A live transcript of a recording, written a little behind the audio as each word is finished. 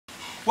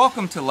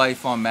Welcome to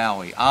Life on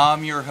Maui.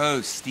 I'm your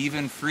host,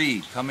 Steven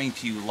Freid, coming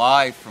to you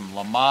live from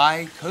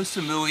Maui, Koh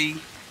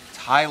Samui,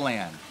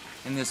 Thailand,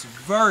 in this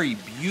very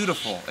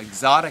beautiful,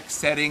 exotic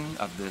setting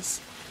of this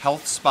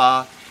health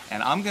spa.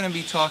 And I'm going to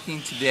be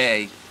talking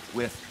today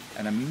with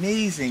an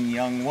amazing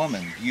young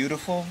woman,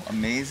 beautiful,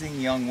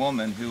 amazing young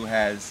woman who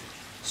has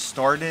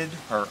started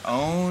her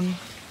own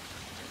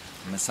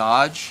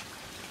massage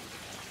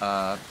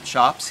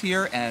shops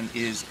here and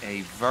is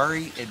a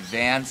very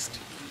advanced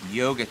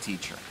yoga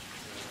teacher.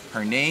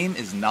 Her name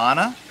is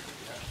Nana,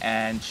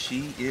 and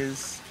she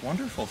is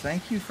wonderful.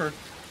 Thank you for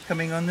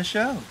coming on the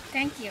show.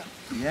 Thank you.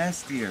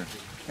 Yes, dear.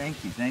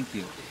 Thank you, thank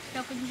you. ข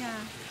อบคุณค่ะ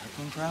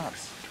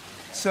Props.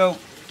 So,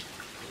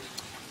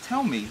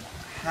 tell me,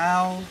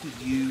 how did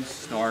you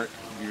start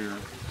your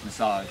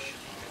massage?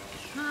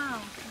 How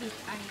did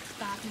I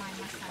start my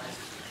massage?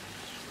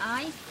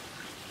 I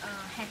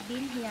had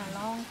been here a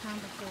long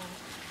time ago,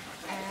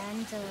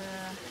 and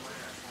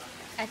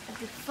at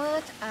the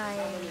first I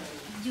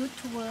used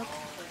to work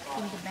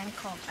in the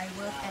Bangkok. I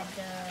worked at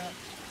the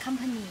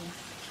company,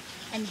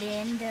 and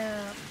then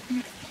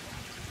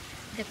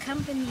the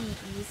company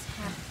is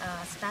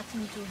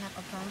starting to have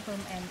a problem,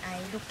 and I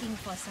looking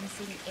for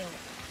something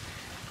else.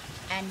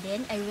 And then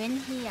I went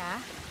here.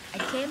 I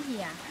came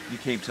here. You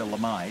came to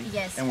Lamai?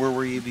 Yes. And where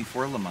were you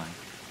before Lamai?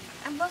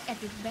 I worked at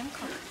the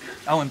Bangkok.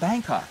 Oh, in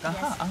Bangkok.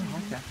 Yes.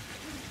 Oh, okay.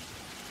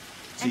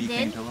 So And you then,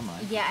 came to Lamai?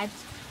 Yeah, I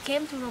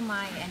came to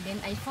Lamai, and then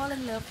I fall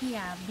in love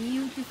here.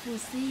 Beautiful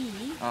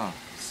sea. Oh,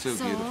 so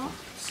beautiful.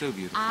 So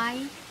beautiful.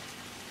 I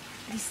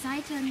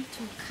decided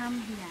to come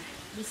here.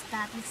 We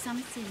start with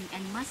something,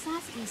 and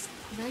massage is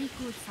very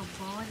good for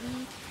body,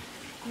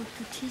 good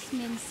to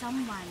treatment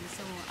someone.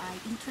 So I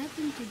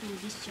interested to do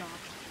this job.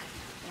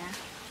 Yeah,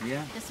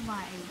 Yeah. that's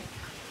why I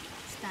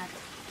start.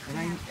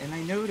 And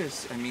I notice,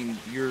 I mean,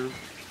 you're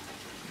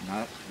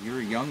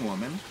a young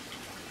woman,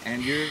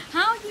 and you're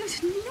How you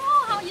know?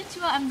 How you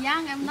sure I'm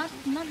young? I'm not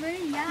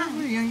very not young.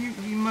 really young.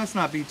 You must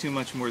not be too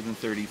much more than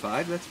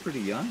 35. That's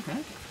pretty young,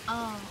 huh?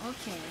 Oh,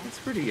 okay. That's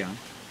pretty young.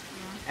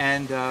 Yeah.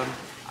 And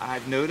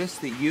I've noticed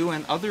that you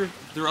and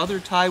there are other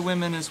Thai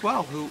women as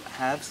well who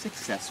have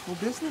successful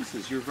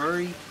businesses. You're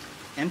very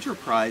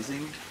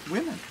enterprising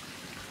women.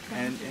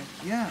 And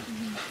yeah.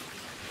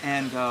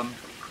 And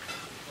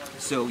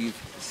so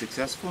you've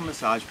successful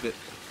massage, but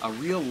a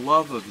real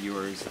love of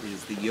yours is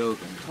the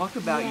yoga. And talk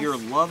about Yes. your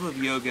love of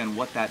yoga and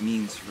what that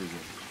means for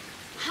you.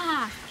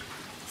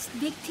 It's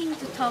big thing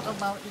to talk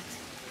about it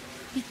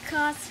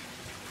because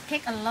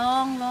take a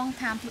long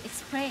time to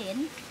explain.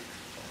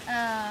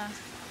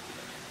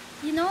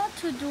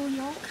 To do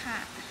yoga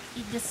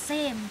is the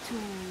same to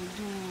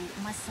do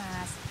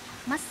massage.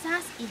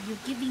 Massage is you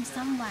giving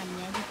someone,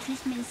 you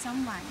treatment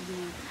someone,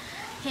 you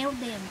help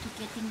them to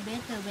getting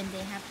better when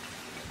they have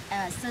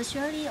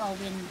surgery or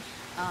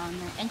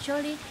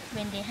actually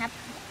when they have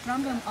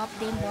problem of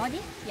their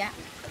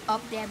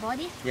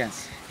body.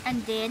 Yes. And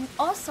then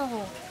also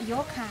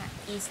yoga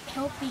is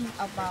helping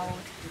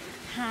about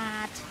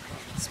heart,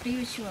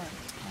 spiritual.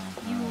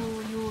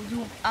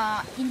 You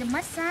in the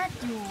massage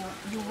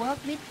you work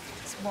with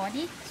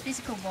body,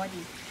 physical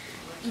body.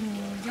 In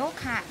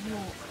yoga you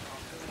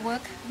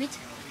work with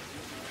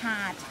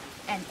heart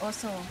and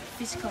also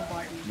physical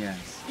body. Yes.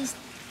 It's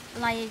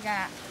like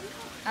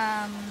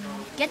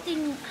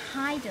getting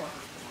higher.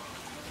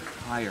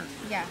 Higher.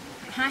 Yeah,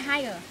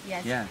 higher.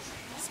 Yes. Yes.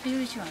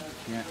 Spiritual.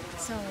 Yeah.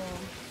 So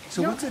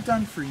What's it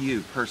done for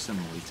you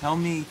personally? Tell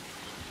me,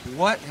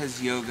 what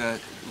has yoga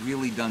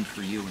really done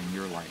for you in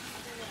your life?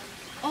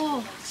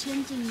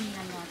 Changing me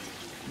a lot.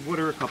 What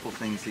are a couple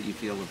things that you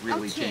feel have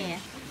really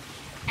changed?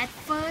 At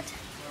first,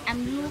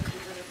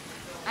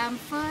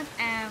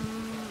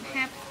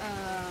 have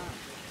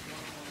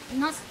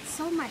not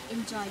so much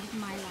enjoy with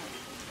my life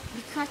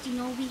because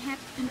we have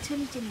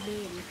intelligent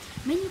brain.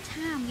 Many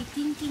times we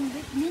thinking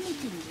with many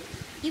things.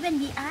 Even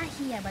we are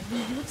here, but we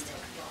use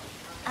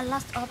a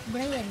lot of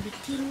brain. We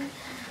think,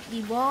 we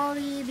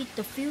worry with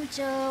the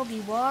future. We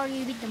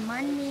worry with the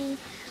money.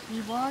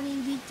 We worry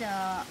with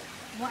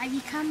why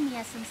we come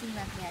here, something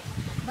like that.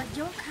 But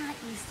yoga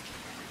is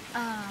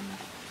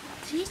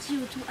teach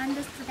you to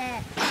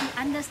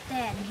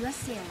understand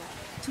yourself,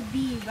 to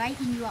be right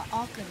in your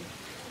organ,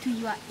 to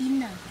your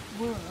inner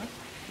world.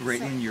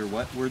 Right in your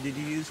what word did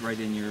you use? Right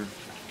in your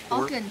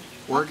Organ.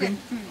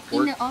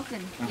 Inner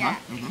organ. Yeah.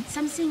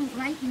 Something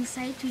right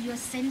inside to your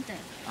center.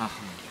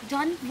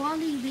 Don't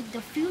worry with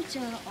the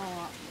future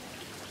or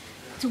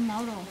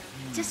tomorrow.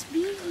 Just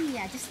be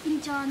here. Just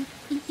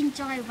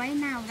enjoy right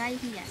now, right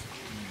here.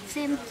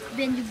 Same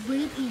when you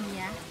breathe in,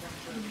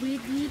 you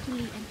breathe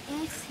deeply and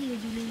exhale.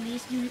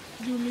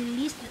 You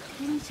release the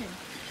tension.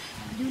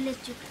 You let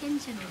your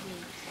tension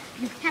away.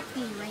 You're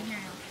happy right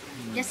now.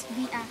 Just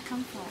we are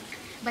comfort.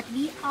 But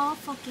we all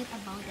forget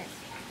about that.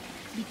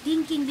 We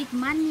thinking with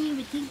money,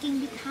 we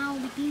thinking with how,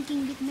 we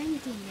thinking with many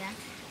things,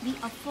 We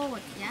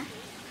afford,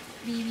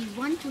 We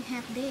want to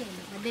have them,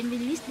 but when we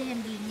lose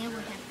them, we never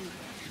happy.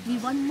 We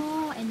want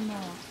more and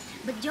more.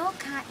 But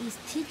yoga is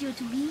teach you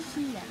to be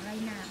here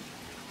right now.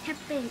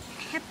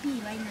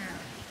 Happy right now.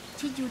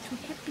 teach you to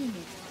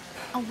happiness,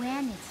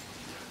 awareness.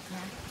 Yeah.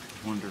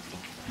 Wonderful.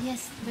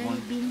 Yes, very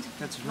beautiful.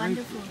 That's very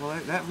wonderful. well.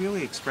 That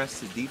really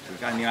expressed it deeply.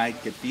 I mean, I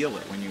could feel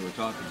it when you were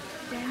talking.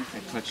 Thank you.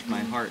 It touched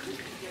my heart.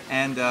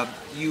 And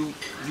you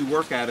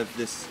work out of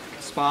this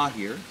spa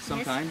here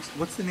sometimes. Yes.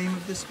 What's the name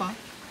of this spa?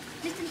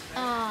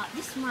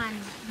 This one,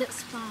 the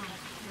spa.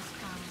 The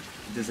spa.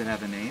 Does it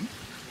have a name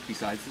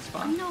besides the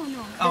spa? No, the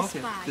Oh, okay.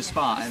 spa. The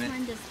spa, This and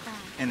one, the spa.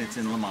 and it's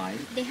in Lamai.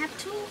 They have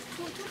two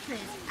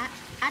places.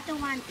 Other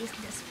one is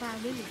the spa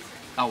village.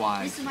 Oh,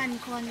 I This see. one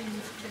called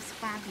the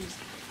spa village,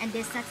 and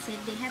they succeed.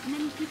 They have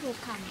many people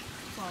come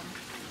from.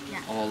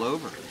 Yeah. All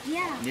over.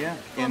 Yeah. Yeah,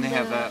 From and they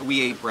have.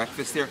 We ate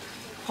breakfast there.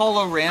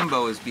 Paulo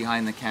Rambo is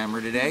behind the camera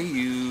today.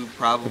 You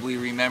probably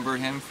remember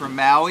him from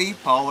Maui,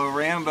 Paulo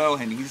Rambo,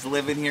 and he's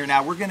living here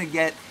now. We're going to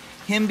get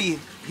him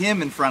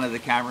in front of the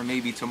camera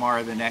maybe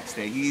tomorrow or the next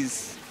day.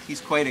 He's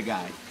quite a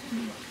guy.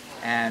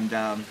 And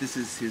this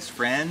is his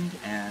friend.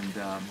 And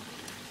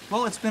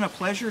well, it's been a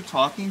pleasure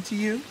talking to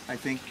you. I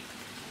think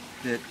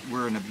that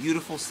we're in a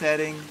beautiful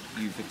setting.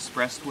 You've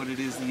expressed what it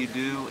is that you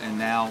do, and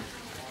now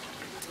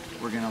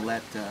we're going to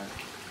let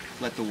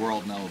the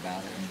world know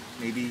about it. And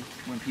maybe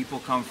when people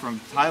come from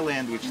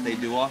Thailand, which they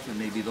do often,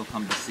 maybe they'll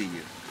come to see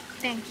you.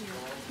 Thank you.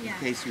 Yeah.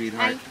 Okay,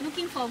 sweetheart. I'm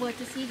looking forward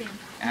to see them.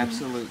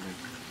 Absolutely.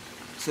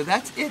 So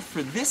that's it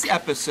for this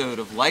episode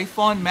of Life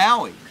on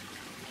Maui.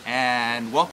 And welcome.